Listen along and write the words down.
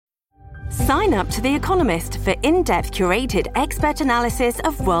Sign up to The Economist for in-depth curated expert analysis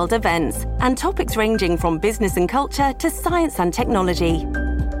of world events and topics ranging from business and culture to science and technology.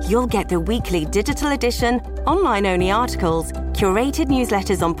 You'll get the weekly digital edition, online-only articles, curated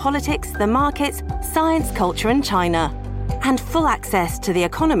newsletters on politics, the markets, science, culture and China, and full access to The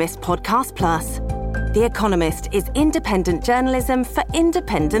Economist Podcast Plus. The Economist is independent journalism for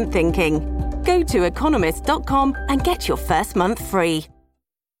independent thinking. Go to economist.com and get your first month free.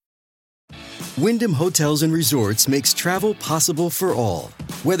 Wyndham Hotels and Resorts makes travel possible for all.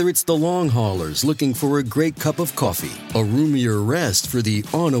 Whether it's the long haulers looking for a great cup of coffee, a roomier rest for the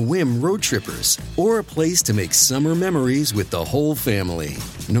on-a-whim road trippers, or a place to make summer memories with the whole family.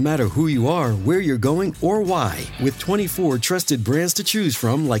 No matter who you are, where you're going, or why, with 24 trusted brands to choose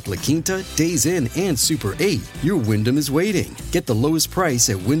from like La Quinta, Days Inn, and Super 8, your Wyndham is waiting. Get the lowest price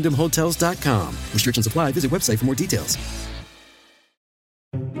at WyndhamHotels.com. Restrictions apply. Visit website for more details.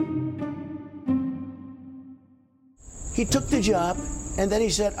 He took the job, and then he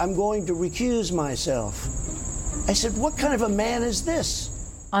said, I'm going to recuse myself. I said, what kind of a man is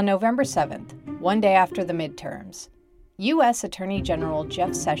this? On November 7th, one day after the midterms, U.S. Attorney General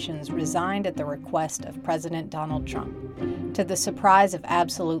Jeff Sessions resigned at the request of President Donald Trump, to the surprise of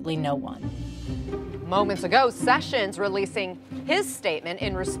absolutely no one. Moments ago, Sessions releasing his statement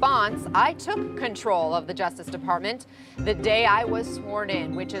in response, I took control of the Justice Department the day I was sworn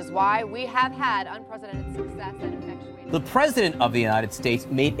in, which is why we have had unprecedented success and effectuated. The President of the United States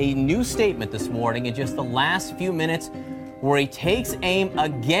made a new statement this morning in just the last few minutes where he takes aim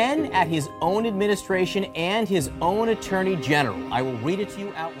again at his own administration and his own Attorney General. I will read it to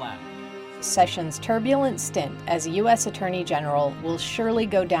you out loud. Sessions' turbulent stint as U.S. Attorney General will surely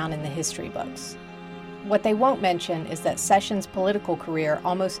go down in the history books. What they won't mention is that Sessions' political career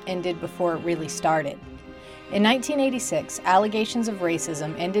almost ended before it really started. In 1986, allegations of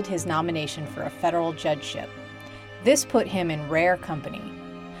racism ended his nomination for a federal judgeship. This put him in rare company,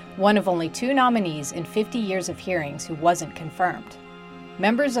 one of only 2 nominees in 50 years of hearings who wasn't confirmed.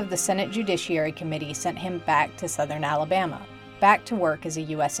 Members of the Senate Judiciary Committee sent him back to Southern Alabama, back to work as a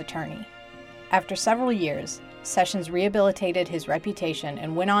U.S. attorney. After several years, Sessions rehabilitated his reputation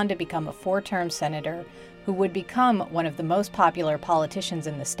and went on to become a 4-term senator who would become one of the most popular politicians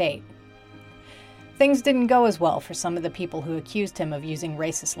in the state. Things didn't go as well for some of the people who accused him of using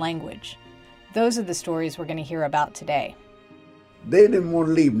racist language. Those are the stories we're going to hear about today. They didn't want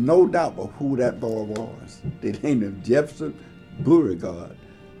to leave no doubt of who that boy was. They named him Jefferson Beauregard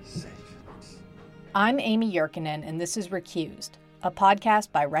Sessions. I'm Amy Yerkinen, and this is Recused, a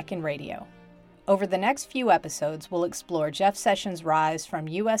podcast by Recon Radio. Over the next few episodes, we'll explore Jeff Sessions' rise from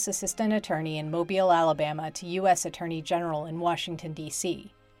U.S. Assistant Attorney in Mobile, Alabama to U.S. Attorney General in Washington,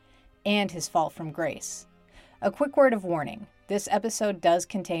 D.C., and his fall from grace. A quick word of warning, this episode does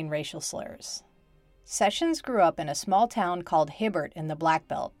contain racial slurs. Sessions grew up in a small town called Hibbert in the Black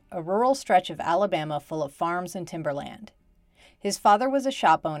Belt, a rural stretch of Alabama full of farms and timberland. His father was a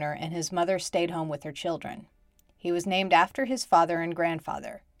shop owner and his mother stayed home with her children. He was named after his father and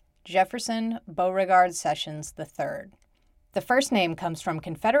grandfather, Jefferson Beauregard Sessions III. The first name comes from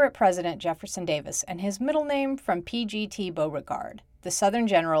Confederate President Jefferson Davis and his middle name from P.G.T. Beauregard, the Southern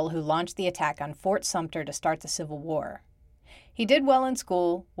general who launched the attack on Fort Sumter to start the Civil War. He did well in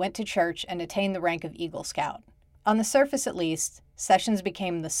school, went to church, and attained the rank of Eagle Scout. On the surface at least, Sessions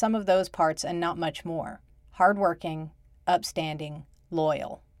became the sum of those parts and not much more: hardworking, upstanding,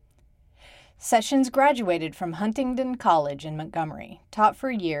 loyal. Sessions graduated from Huntingdon College in Montgomery, taught for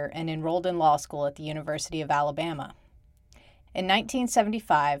a year, and enrolled in law school at the University of Alabama. In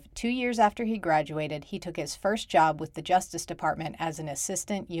 1975, 2 years after he graduated, he took his first job with the Justice Department as an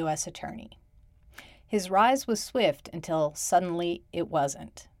assistant U.S. attorney. His rise was swift until suddenly it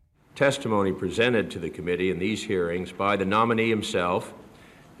wasn't. Testimony presented to the committee in these hearings by the nominee himself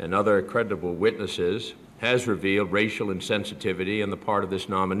and other credible witnesses has revealed racial insensitivity on the part of this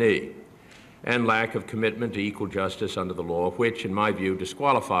nominee and lack of commitment to equal justice under the law, which, in my view,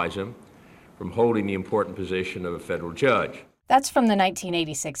 disqualifies him from holding the important position of a federal judge. That's from the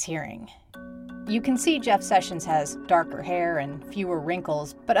 1986 hearing. You can see Jeff Sessions has darker hair and fewer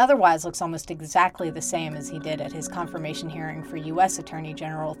wrinkles, but otherwise looks almost exactly the same as he did at his confirmation hearing for U.S. Attorney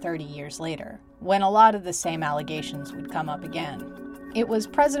General 30 years later, when a lot of the same allegations would come up again. It was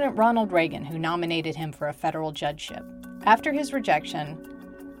President Ronald Reagan who nominated him for a federal judgeship. After his rejection,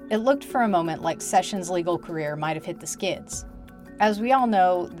 it looked for a moment like Sessions' legal career might have hit the skids. As we all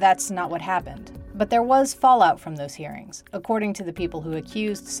know, that's not what happened. But there was fallout from those hearings, according to the people who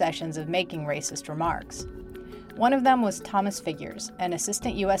accused Sessions of making racist remarks. One of them was Thomas Figures, an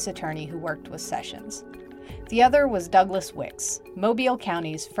assistant U.S. attorney who worked with Sessions. The other was Douglas Wicks, Mobile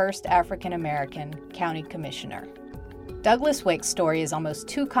County's first African-American county commissioner. Douglas Wicks' story is almost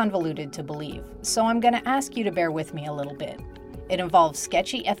too convoluted to believe, so I'm going to ask you to bear with me a little bit. It involves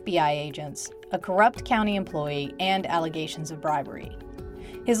sketchy FBI agents, a corrupt county employee, and allegations of bribery.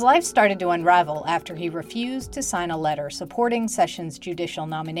 His life started to unravel after he refused to sign a letter supporting Sessions' judicial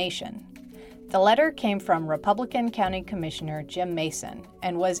nomination. The letter came from Republican County Commissioner Jim Mason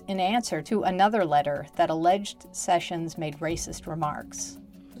and was in answer to another letter that alleged Sessions made racist remarks.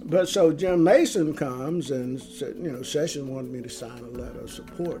 But so Jim Mason comes and said, Sessions wanted me to sign a letter of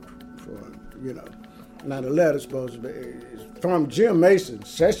support for him, Now the letter's supposed to be from Jim Mason.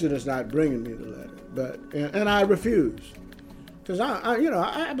 Sessions is not bringing me the letter, and I refused. Because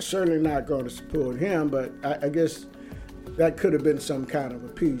I'm certainly not going to support him, but I guess that could have been some kind of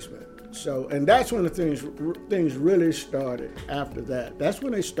appeasement. So, and that's when the things really started after that. That's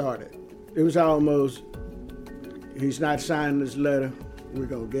when they started. It was almost, he's not signing this letter, we're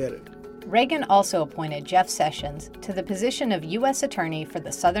going to get it. Reagan also appointed Jeff Sessions to the position of U.S. Attorney for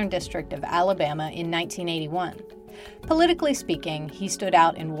the Southern District of Alabama in 1981. Politically speaking, he stood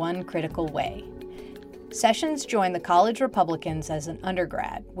out in one critical way. Sessions joined the college Republicans as an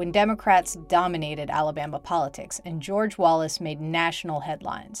undergrad when Democrats dominated Alabama politics and George Wallace made national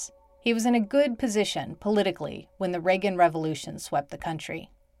headlines. He was in a good position politically when the Reagan Revolution swept the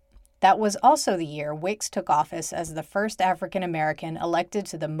country. That was also the year Wicks took office as the first African American elected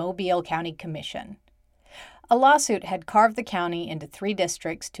to the Mobile County Commission. A lawsuit had carved the county into 3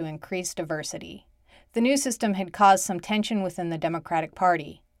 districts to increase diversity. The new system had caused some tension within the Democratic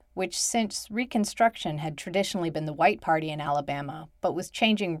Party, which since Reconstruction had traditionally been the white party in Alabama, but was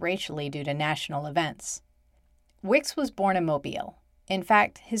changing racially due to national events. Wicks was born in Mobile. In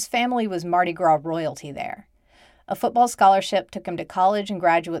fact, his family was Mardi Gras royalty there. A football scholarship took him to college and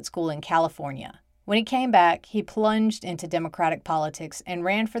graduate school in California. When he came back, he plunged into Democratic politics and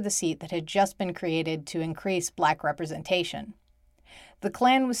ran for the seat that had just been created to increase black representation. The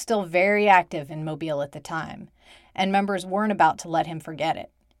Klan was still very active in Mobile at the time, and members weren't about to let him forget it.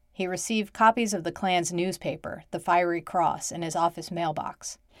 He received copies of the Klan's newspaper, the Fiery Cross, in his office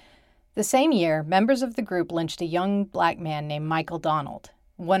mailbox. The same year, members of the group lynched a young black man named Michael Donald,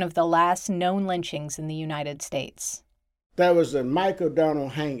 one of the last known lynchings in the United States. That was the Michael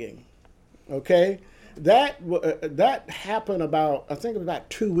Donald hanging, okay? That happened about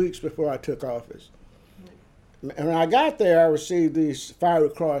 2 weeks before I took office. And when I got there, I received these Fiery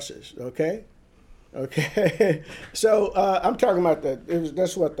Crosses, okay? Okay, so I'm talking about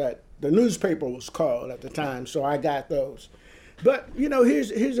that's what the newspaper was called at the time, so I got those. But,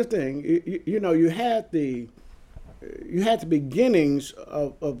 here's the thing, you had the beginnings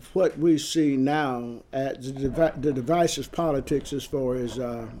of what we see now as the divisive politics as far as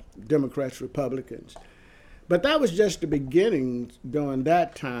Democrats, Republicans. But that was just the beginning during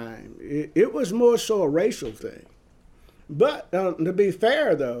that time. It was more so a racial thing. But to be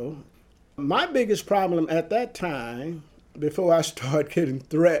fair, though, my biggest problem at that time, before I started getting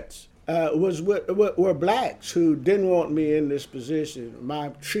threats, were blacks who didn't want me in this position. My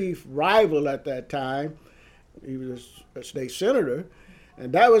chief rival at that time, he was a state senator,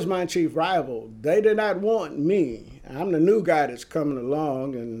 and that was my chief rival. They did not want me. I'm the new guy that's coming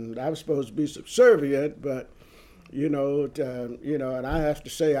along, and I was supposed to be subservient, but, and I have to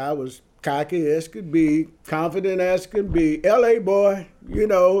say I was cocky as could be, confident as could be, L.A. boy,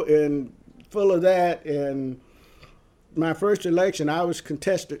 and full of that. And my first election, I was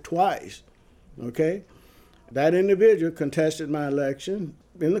contested twice, okay? That individual contested my election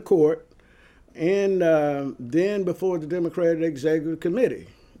in the court and then before the Democratic Executive Committee.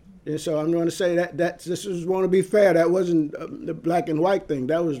 And so I'm going to say that this is want to be fair. That wasn't the black and white thing.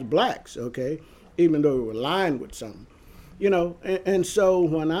 That was the blacks, okay? Even though we were aligned with something. And so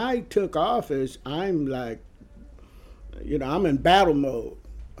when I took office, I'm like, I'm in battle mode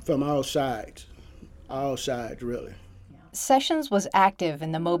from all sides, really. Sessions was active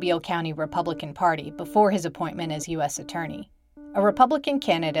in the Mobile County Republican Party before his appointment as U.S. Attorney. A Republican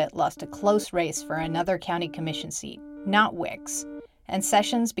candidate lost a close race for another county commission seat, not Wicks, and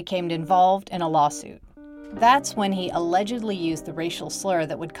Sessions became involved in a lawsuit. That's when he allegedly used the racial slur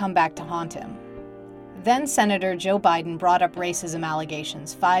that would come back to haunt him. Then Senator Joe Biden brought up racism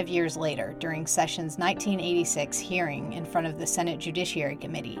allegations 5 years later during Sessions' 1986 hearing in front of the Senate Judiciary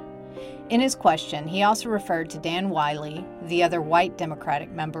Committee. In his question, he also referred to Dan Wiley, the other white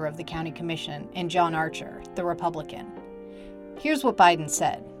Democratic member of the county commission, and John Archer, the Republican. Here's what Biden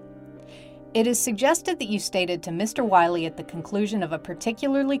said. "It is suggested that you stated to Mr. Wiley at the conclusion of a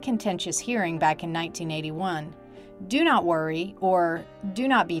particularly contentious hearing back in 1981, 'Do not worry,' or 'Do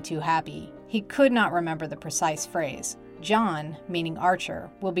not be too happy. He could not remember the precise phrase. John, meaning Archer,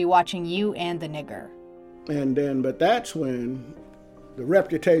 will be watching you and the nigger. But that's when the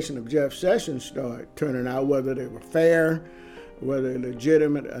reputation of Jeff Sessions started turning out, whether they were fair, whether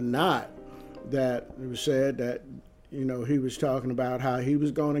legitimate or not, that it was said that, he was talking about how he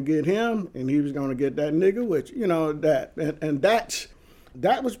was going to get him and he was going to get that nigger, which,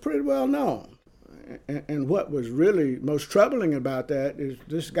 that was pretty well known. And what was really most troubling about that is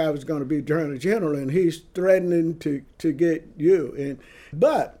this guy was going to be Attorney General and he's threatening to get you.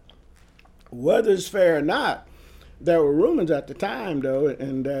 But whether it's fair or not, there were rumors at the time, though,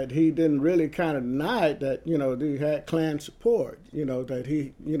 and that he didn't really kind of deny it, that, he had Klan support, that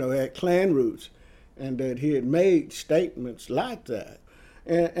he, had Klan roots, and that he had made statements like that.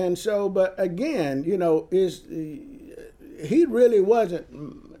 And so, but again, he really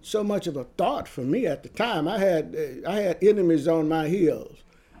wasn't so much of a thought for me at the time. I had enemies on my heels.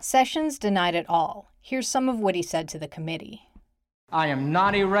 Sessions denied it all. Here's some of what he said to the committee. I am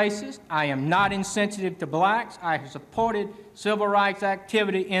not a racist. I am not insensitive to blacks. I have supported civil rights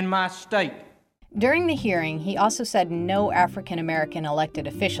activity in my state. During the hearing, he also said no African-American elected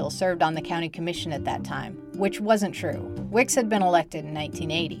official served on the county commission at that time, which wasn't true. Wicks had been elected in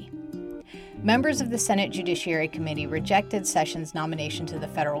 1980. Members of the Senate Judiciary Committee rejected Sessions' nomination to the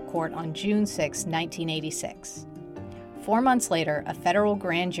federal court on June 6, 1986. 4 months later, a federal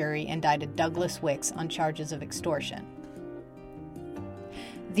grand jury indicted Douglas Wicks on charges of extortion.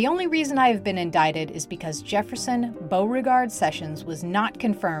 The only reason I have been indicted is because Jefferson Beauregard Sessions was not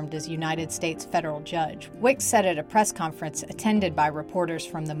confirmed as United States federal judge, Wicks said at a press conference attended by reporters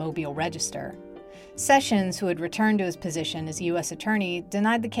from the Mobile Register. Sessions, who had returned to his position as U.S. Attorney,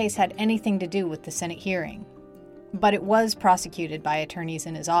 denied the case had anything to do with the Senate hearing. But it was prosecuted by attorneys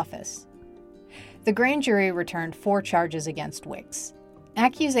in his office. The grand jury returned 4 charges against Wicks.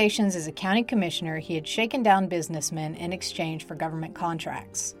 Accusations as a county commissioner he had shaken down businessmen in exchange for government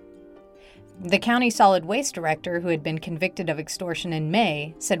contracts. The county solid waste director, who had been convicted of extortion in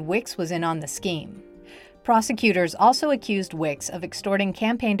May, said Wicks was in on the scheme. Prosecutors also accused Wicks of extorting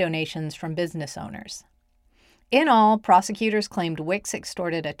campaign donations from business owners. In all, prosecutors claimed Wicks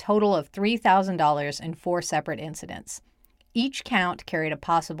extorted a total of $3,000 in 4 separate incidents. Each count carried a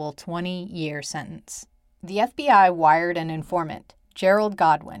possible 20-year sentence. The FBI wired an informant, Gerald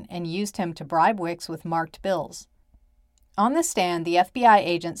Godwin, and used him to bribe Wicks with marked bills. On the stand, the FBI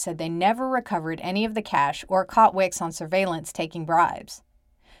agent said they never recovered any of the cash or caught Wicks on surveillance taking bribes.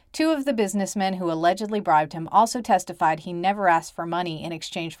 2 of the businessmen who allegedly bribed him also testified he never asked for money in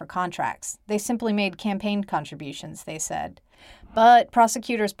exchange for contracts. They simply made campaign contributions, they said. But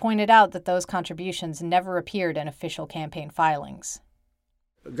prosecutors pointed out that those contributions never appeared in official campaign filings.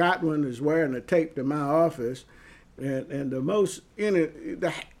 Godwin is wearing a tape to my office. And the most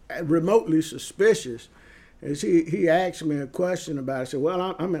remotely suspicious is he asked me a question about it. I said,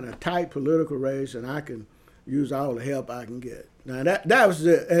 well, I'm in a tight political race and I can use all the help I can get. Now that was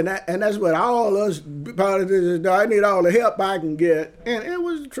it. And that's what all us politicians do. I need all the help I can get. And it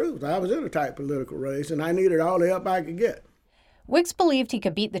was the truth. I was in a tight political race and I needed all the help I could get. Wicks believed he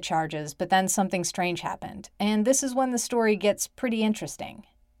could beat the charges, but then something strange happened. And this is when the story gets pretty interesting.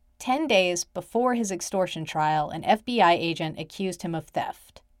 10 days before his extortion trial, an FBI agent accused him of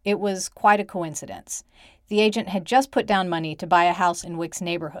theft. It was quite a coincidence. The agent had just put down money to buy a house in Wicks'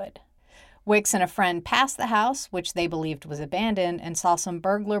 neighborhood. Wicks and a friend passed the house, which they believed was abandoned, and saw some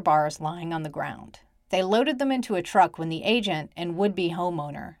burglar bars lying on the ground. They loaded them into a truck when the agent and would-be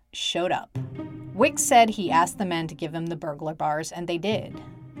homeowner showed up. Wicks said he asked the men to give him the burglar bars, and they did.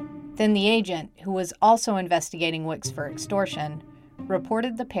 Then the agent, who was also investigating Wicks for extortion,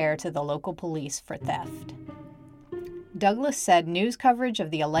 reported the pair to the local police for theft. Douglas said news coverage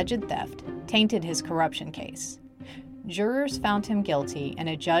of the alleged theft tainted his corruption case. Jurors found him guilty and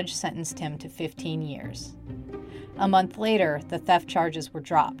a judge sentenced him to 15 years. A month later, the theft charges were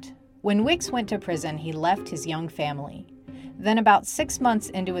dropped. When Wicks went to prison, he left his young family. Then about 6 months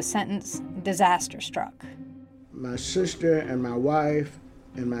into his sentence, disaster struck. My sister and my wife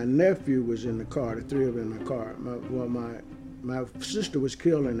and my nephew was in the car, the 3 of them in the car. My sister was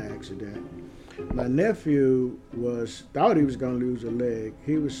killed in an accident. My nephew thought he was going to lose a leg.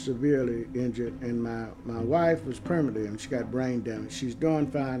 He was severely injured, and my wife was permanently injured. She got brain damage. She's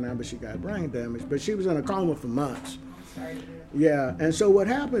doing fine now, but she got brain damage. But she was in a coma for months. Sorry to hear that. Yeah, and so what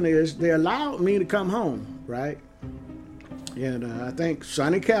happened is they allowed me to come home, right? And I think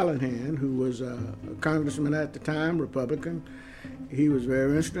Sonny Callahan, who was a congressman at the time, Republican, he was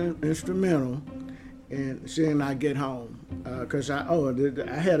very instrumental in seeing I get home. Because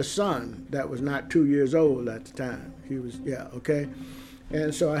I had a son that was not 2 years old at the time. He was,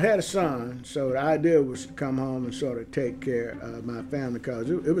 And so I had a son, so the idea was to come home and sort of take care of my family, because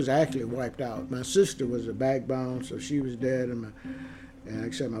it was actually wiped out. My sister was a backbone, so she was dead, and like I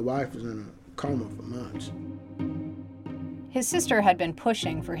said, my wife was in a coma for months. His sister had been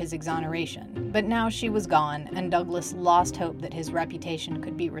pushing for his exoneration, but now she was gone, and Douglas lost hope that his reputation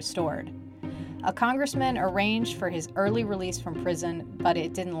could be restored. A congressman arranged for his early release from prison, but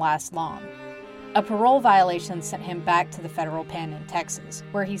it didn't last long. A parole violation sent him back to the federal pen in Texas,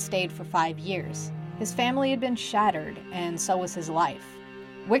 where he stayed for 5 years. His family had been shattered, and so was his life.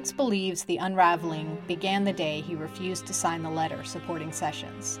 Wicks believes the unraveling began the day he refused to sign the letter supporting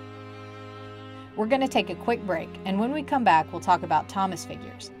Sessions. We're going to take a quick break, and when we come back, we'll talk about Thomas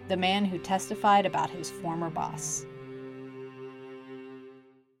Figures, the man who testified about his former boss.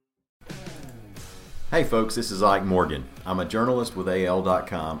 Hey folks, this is Ike Morgan. I'm a journalist with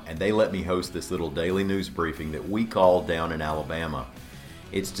AL.com, and they let me host this little daily news briefing that we call Down in Alabama.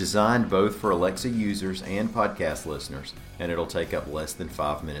 It's designed both for Alexa users and podcast listeners, and it'll take up less than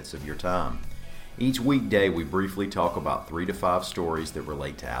 5 minutes of your time. Each weekday, we briefly talk about 3 to 5 stories that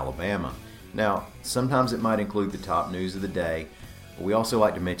relate to Alabama. Now, sometimes it might include the top news of the day, but we also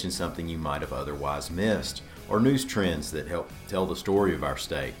like to mention something you might have otherwise missed, or news trends that help tell the story of our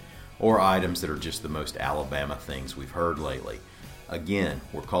state, or items that are just the most Alabama things we've heard lately. Again,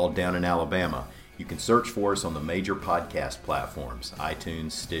 we're called Down in Alabama. You can search for us on the major podcast platforms,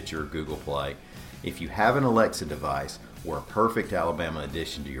 iTunes, Stitcher, Google Play. If you have an Alexa device, we're a perfect Alabama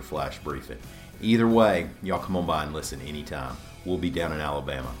addition to your flash briefing. Either way, y'all come on by and listen anytime. We'll be down in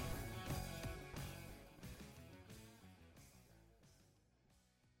Alabama.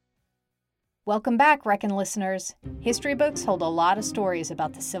 Welcome back, Reckon listeners. History books hold a lot of stories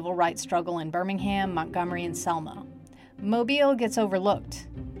about the civil rights struggle in Birmingham, Montgomery, and Selma. Mobile gets overlooked.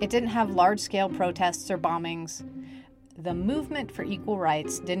 It didn't have large-scale protests or bombings. The movement for equal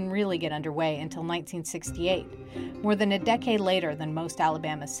rights didn't really get underway until 1968, more than a decade later than most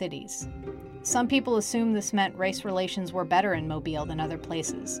Alabama cities. Some people assume this meant race relations were better in Mobile than other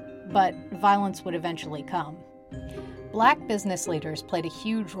places, but violence would eventually come. Black business leaders played a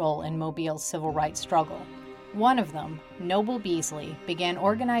huge role in Mobile's civil rights struggle. One of them, Noble Beasley, began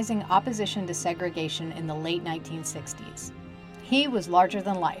organizing opposition to segregation in the late 1960s. He was larger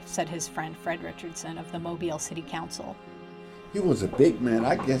than life, said his friend Fred Richardson of the Mobile City Council. He was a big man.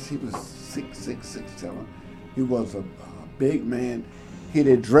 I guess he was 6'6", 6'7". He was a big man. He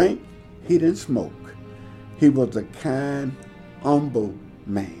didn't drink. He didn't smoke. He was a kind, humble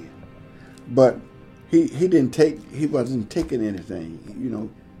man. But he wasn't taking anything. You know,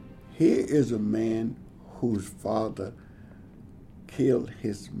 here is a man whose father killed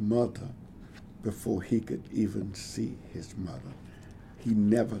his mother before he could even see his mother. He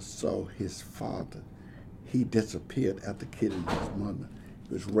never saw his father. He disappeared after killing his mother.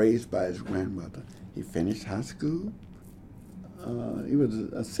 He was raised by his grandmother. He finished high school. He was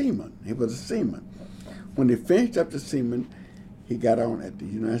a seaman. When he finished up the seaman, he got on at the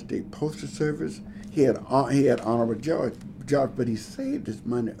United States Postal Service. He had honorable jobs, but he saved his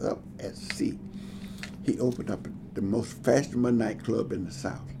money up at sea. He opened up the most fashionable nightclub in the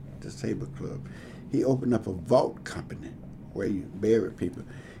South, the Sabre Club. He opened up a vault company where you bury people.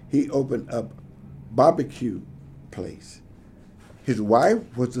 He opened up barbecue place. His wife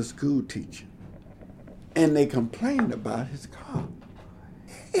was a school teacher, and they complained about his car.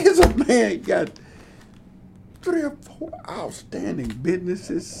 Here's a man got 3 or 4 outstanding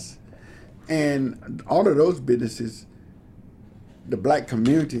businesses, and all of those businesses, the black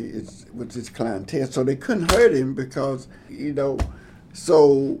community was his clientele, so they couldn't hurt him because,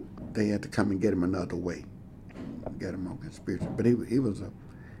 so they had to come and get him another way, get him on conspiracy. But he was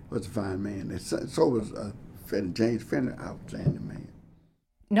a fine man. And so was James Fenner, outstanding man.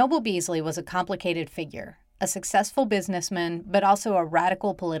 Noble Beasley was a complicated figure, a successful businessman, but also a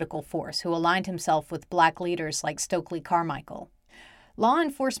radical political force who aligned himself with black leaders like Stokely Carmichael. Law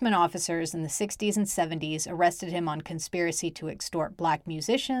enforcement officers in the 60s and 70s arrested him on conspiracy to extort black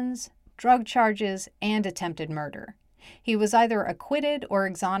musicians, drug charges, and attempted murder. He was either acquitted or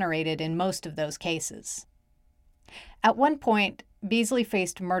exonerated in most of those cases. At one point, Beasley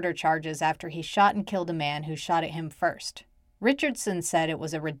faced murder charges after he shot and killed a man who shot at him first. Richardson said it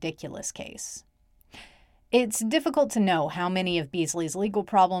was a ridiculous case. It's difficult to know how many of Beasley's legal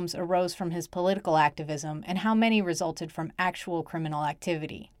problems arose from his political activism and how many resulted from actual criminal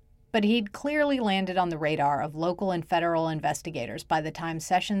activity. But he'd clearly landed on the radar of local and federal investigators by the time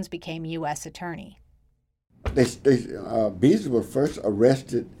Sessions became U.S. attorney. Beasley was first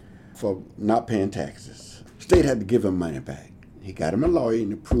arrested for not paying taxes. State had to give him money back. He got him a lawyer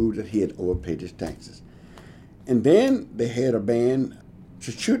and it proved that he had overpaid his taxes. And then they had a ban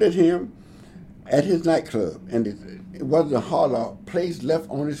to shoot at him at his nightclub. And it wasn't a hollow place left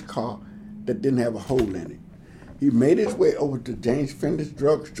on his car that didn't have a hole in it. He made his way over to James Finley's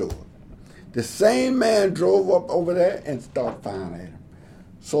drugstore. The same man drove up over there and started firing at him.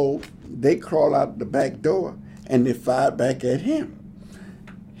 So they crawled out the back door and they fired back at him.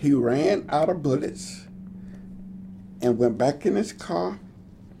 He ran out of bullets and went back in his car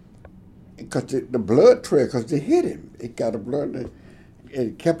because the blood trail, because they hit him. It got a blood,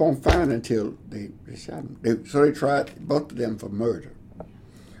 it kept on firing until they shot him. So they tried both of them for murder.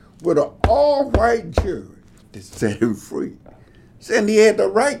 With an all-white jury, they set him free. Saying he had the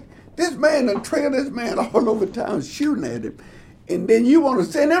right. This man done trailed this man all over town shooting at him. And then you want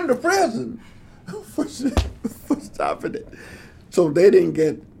to send him to prison for stopping it. So they didn't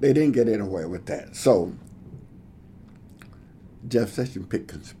get anywhere with that. So Jeff Sessions picked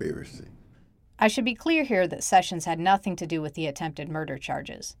conspiracy. I should be clear here that Sessions had nothing to do with the attempted murder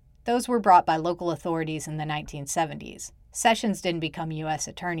charges. Those were brought by local authorities in the 1970s. Sessions didn't become U.S.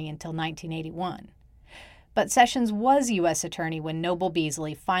 Attorney until 1981. But Sessions was U.S. Attorney when Noble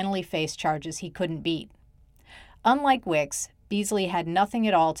Beasley finally faced charges he couldn't beat. Unlike Wicks, Beasley had nothing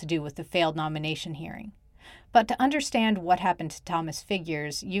at all to do with the failed nomination hearing. But to understand what happened to Thomas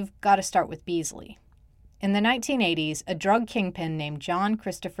Figures, you've got to start with Beasley. In the 1980s, a drug kingpin named John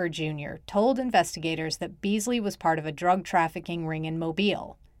Christopher Jr. told investigators that Beasley was part of a drug trafficking ring in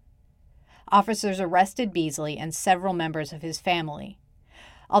Mobile. Officers arrested Beasley and several members of his family.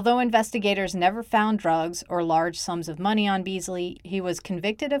 Although investigators never found drugs or large sums of money on Beasley, he was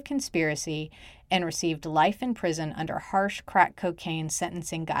convicted of conspiracy and received life in prison under harsh crack cocaine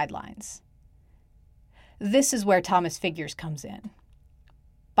sentencing guidelines. This is where Thomas Figures comes in.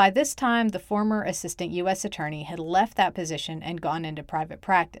 By this time, the former assistant U.S. attorney had left that position and gone into private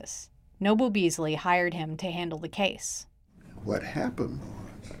practice. Noble Beasley hired him to handle the case. What happened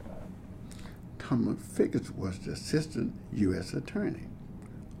was, Thomas Figures was the assistant U.S. attorney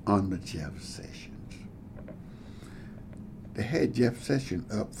under Jeff Sessions. They had Jeff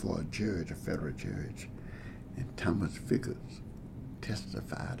Sessions up for a judge, a federal judge, and Thomas Figures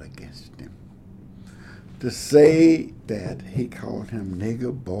testified against him. To say that he called him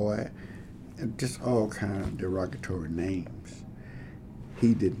nigger, boy, and just all kinds of derogatory names,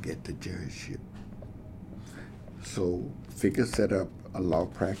 he didn't get the judgeship. So Figures set up a law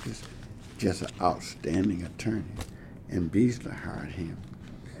practice, just an outstanding attorney, and Beasley hired him.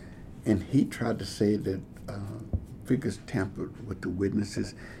 And he tried to say that Figures tampered with the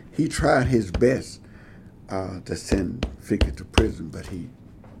witnesses. He tried his best to send Figures to prison, but he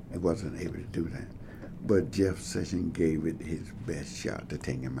wasn't able to do that. But Jeff Sessions gave it his best shot to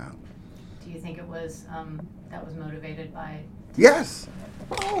take him out. Do you think it was that was motivated by? Yes.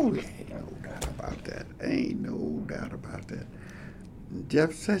 Oh, ain't no doubt about that. Ain't no doubt about that.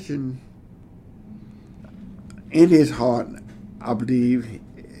 Jeff Sessions, in his heart, I believe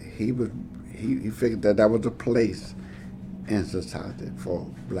he figured that was a place in society for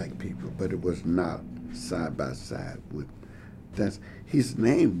black people, but it was not side by side with that. His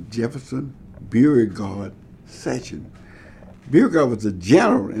name, Jefferson Beauregard Sessions. Beauregard was a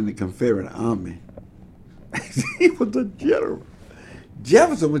general in the Confederate Army. He was a general.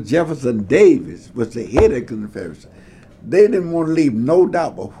 Jefferson was Jefferson Davis, was the head of the Confederacy. They didn't want to leave no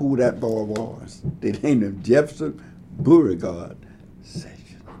doubt about who that boy was. They named him Jefferson Beauregard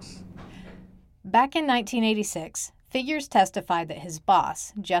Sessions. Back in 1986, Figures testified that his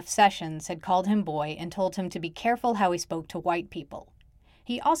boss, Jeff Sessions, had called him boy and told him to be careful how he spoke to white people.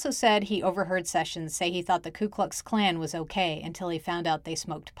 He also said he overheard Sessions say he thought the Ku Klux Klan was okay until he found out they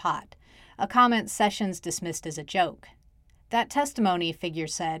smoked pot, a comment Sessions dismissed as a joke. That testimony,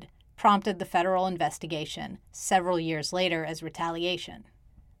 Figures said, prompted the federal investigation several years later as retaliation.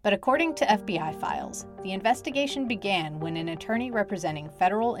 But according to FBI files, the investigation began when an attorney representing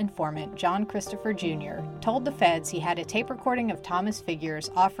federal informant John Christopher Jr. told the feds he had a tape recording of Thomas Figures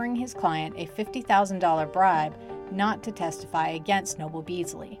offering his client a $50,000 bribe not to testify against Noble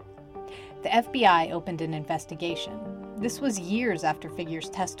Beasley. The FBI opened an investigation. This was years after Figures'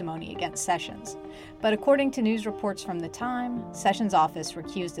 testimony against Sessions, but according to news reports from the time, Sessions' office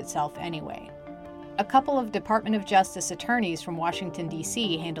recused itself anyway. A couple of Department of Justice attorneys from Washington,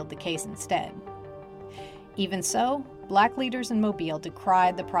 D.C. handled the case instead. Even so, black leaders in Mobile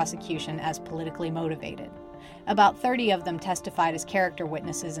decried the prosecution as politically motivated. About 30 of them testified as character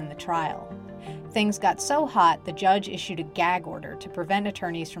witnesses in the trial. Things got so hot, the judge issued a gag order to prevent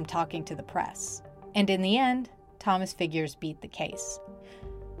attorneys from talking to the press. And in the end, Thomas Figures beat the case.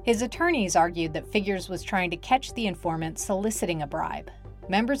 His attorneys argued that Figures was trying to catch the informant soliciting a bribe.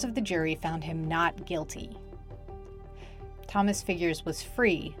 Members of the jury found him not guilty. Thomas Figures was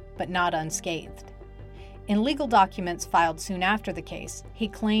free, but not unscathed. In legal documents filed soon after the case, he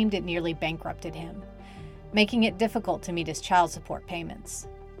claimed it nearly bankrupted him, making it difficult to meet his child support payments.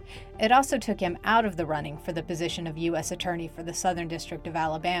 It also took him out of the running for the position of U.S. Attorney for the Southern District of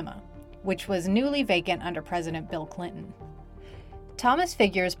Alabama, which was newly vacant under President Bill Clinton. Thomas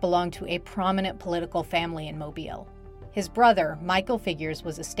Figures belonged to a prominent political family in Mobile. His brother, Michael Figures,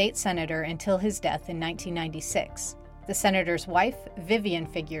 was a state senator until his death in 1996. The senator's wife, Vivian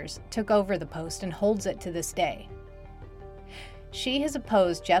Figures, took over the post and holds it to this day. She has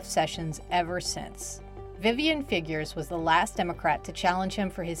opposed Jeff Sessions ever since. Vivian Figures was the last Democrat to challenge him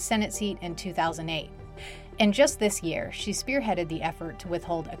for his Senate seat in 2008. And just this year, she spearheaded the effort to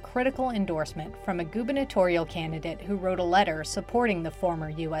withhold a critical endorsement from a gubernatorial candidate who wrote a letter supporting the former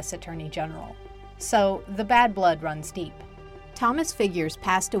U.S. Attorney General. So, the bad blood runs deep. Thomas Figures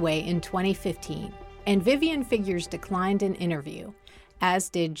passed away in 2015, and Vivian Figures declined an interview, as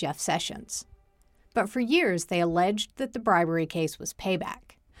did Jeff Sessions. But for years, they alleged that the bribery case was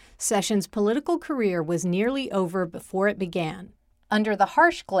payback. Sessions' political career was nearly over before it began. Under the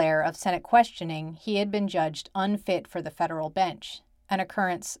harsh glare of Senate questioning, he had been judged unfit for the federal bench, an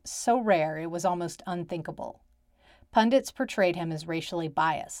occurrence so rare it was almost unthinkable. Pundits portrayed him as racially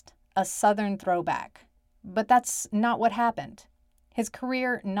biased, a Southern throwback. But that's not what happened. His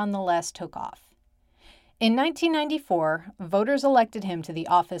career nonetheless took off. In 1994, voters elected him to the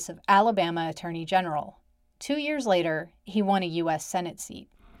office of Alabama Attorney General. 2 years later, he won a U.S. Senate seat.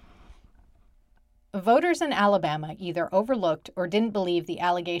 Voters in Alabama either overlooked or didn't believe the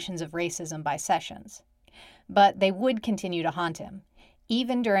allegations of racism by Sessions. But they would continue to haunt him,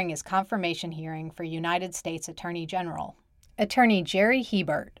 even during his confirmation hearing for United States Attorney General. Attorney Jerry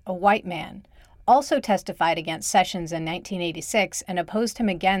Hebert, a white man, also testified against Sessions in 1986 and opposed him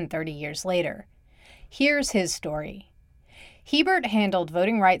again 30 years later. Here's his story. Hebert handled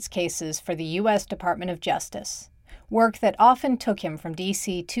voting rights cases for the U.S. Department of Justice, work that often took him from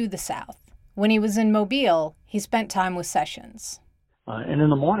D.C. to the South. When he was in Mobile, he spent time with Sessions. And in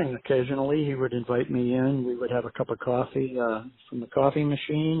the morning, occasionally, he would invite me in. We would have a cup of coffee from the coffee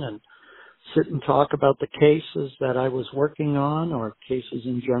machine and sit and talk about the cases that I was working on or cases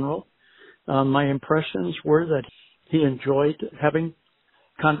in general. My impressions were that he enjoyed having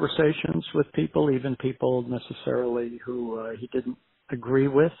conversations with people, even people necessarily who he didn't agree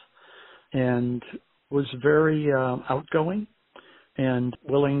with, and was very outgoing and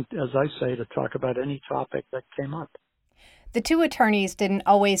willing, as I say, to talk about any topic that came up. The two attorneys didn't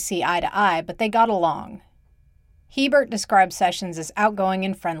always see eye to eye, but they got along. Hebert described Sessions as outgoing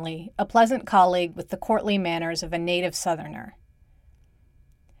and friendly, a pleasant colleague with the courtly manners of a native Southerner.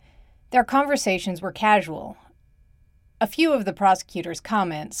 Their conversations were casual. A few of the prosecutor's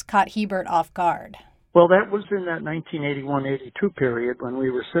comments caught Hebert off guard. Well, that was in that 1981-82 period when we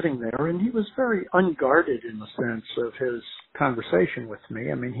were sitting there, and he was very unguarded in the sense of his conversation with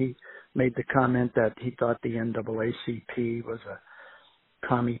me. I mean, he made the comment that he thought the NAACP was a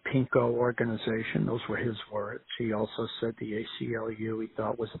commie pinko organization. Those were his words. He also said the ACLU he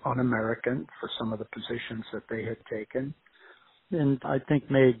thought was un-American for some of the positions that they had taken, and I think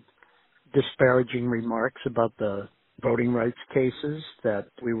made disparaging remarks about the voting rights cases that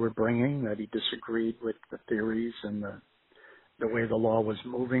we were bringing, that he disagreed with the theories and the way the law was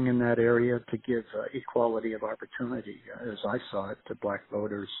moving in that area to give equality of opportunity, as I saw it, to black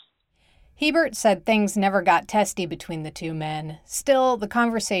voters. Hebert said things never got testy between the two men. Still, the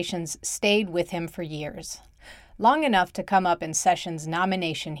conversations stayed with him for years, long enough to come up in Sessions'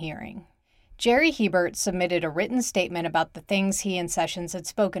 nomination hearing. Jerry Hebert submitted a written statement about the things he and Sessions had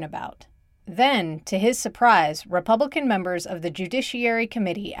spoken about. Then, to his surprise, Republican members of the Judiciary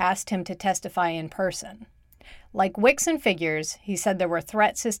Committee asked him to testify in person. Like Wicks and Figures, he said there were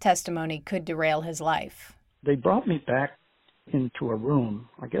threats his testimony could derail his life. They brought me back into a room,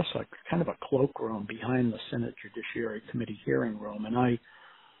 I guess like kind of a cloakroom behind the Senate Judiciary Committee hearing room, and I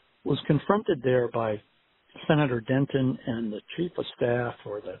was confronted there by Senator Denton and the chief of staff,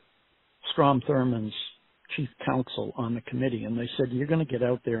 or the Strom Thurmond's chief counsel on the committee, and they said, "You're going to get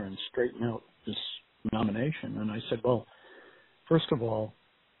out there and straighten out this nomination." And I said, "Well, first of all,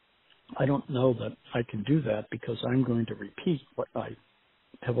 I don't know that I can do that because I'm going to repeat what I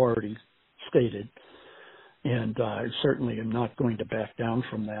have already stated, and I certainly am not going to back down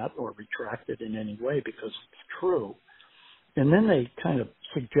from that or retract it in any way because it's true." And then they kind of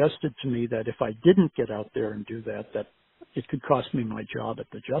suggested to me that if I didn't get out there and do that, that it could cost me my job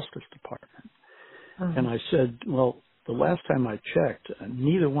at the Justice Department. And I said, "Well, the last time I checked,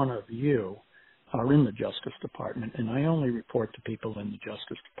 neither one of you are in the Justice Department, and I only report to people in the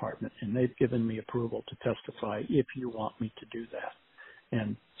Justice Department, and they've given me approval to testify if you want me to do that.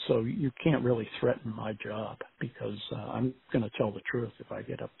 And so you can't really threaten my job because I'm going to tell the truth if I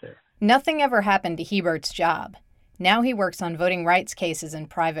get up there. Nothing ever happened to Hebert's job. Now he works on voting rights cases in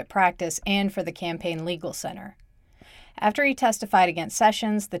private practice and for the Campaign Legal Center. After he testified against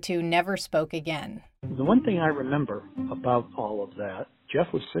Sessions, the two never spoke again. The one thing I remember about all of that, Jeff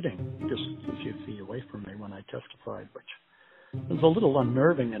was sitting just a few feet away from me when I testified, which was a little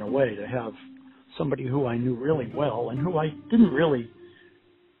unnerving in a way to have somebody who I knew really well and who I didn't really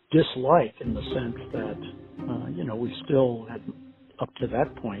dislike in the sense that, we still had, up to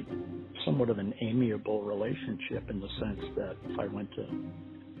that point, somewhat of an amiable relationship in the sense that if I went to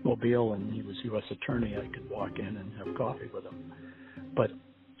Mobile and he was U.S. attorney, I could walk in and have coffee with him. But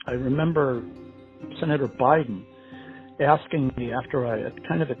I remember Senator Biden asking me after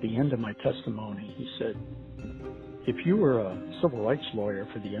kind of at the end of my testimony, he said, if you were a civil rights lawyer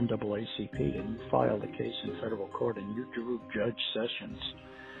for the NAACP and you filed a case in federal court and you drew Judge Sessions,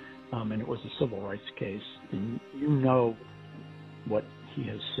 and it was a civil rights case, and you know what he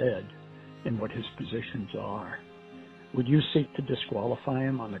has said and what his positions are, would you seek to disqualify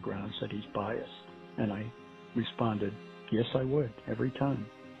him on the grounds that he's biased? And I responded, yes, I would, every time.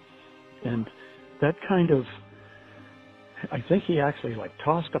 And that kind of, I think he actually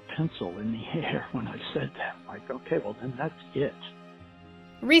tossed a pencil in the air when I said that. Okay, well then that's it.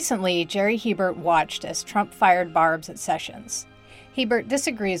 Recently, Jerry Hebert watched as Trump fired barbs at Sessions. Hebert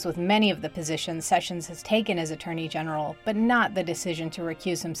disagrees with many of the positions Sessions has taken as Attorney General, but not the decision to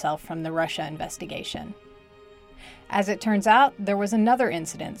recuse himself from the Russia investigation. As it turns out, there was another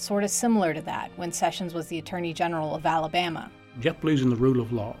incident sort of similar to that when Sessions was the Attorney General of Alabama. Jeff believes in the rule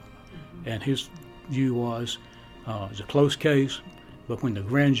of law, and his view was it's a close case, but when the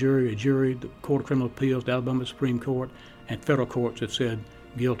grand jury, a jury, the Court of Criminal Appeals, the Alabama Supreme Court, and federal courts have said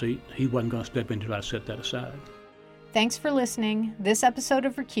guilty, he wasn't going to step in to try to set that aside. Thanks for listening. This episode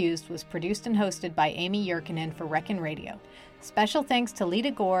of Recused was produced and hosted by Amy Yerkinen for Reckin Radio. Special thanks to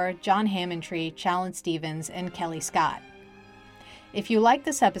Lita Gore, John Hammondtree, Challen Stevens, and Kelly Scott. If you like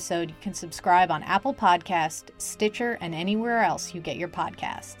this episode, you can subscribe on Apple Podcasts, Stitcher, and anywhere else you get your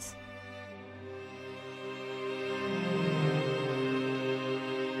podcasts.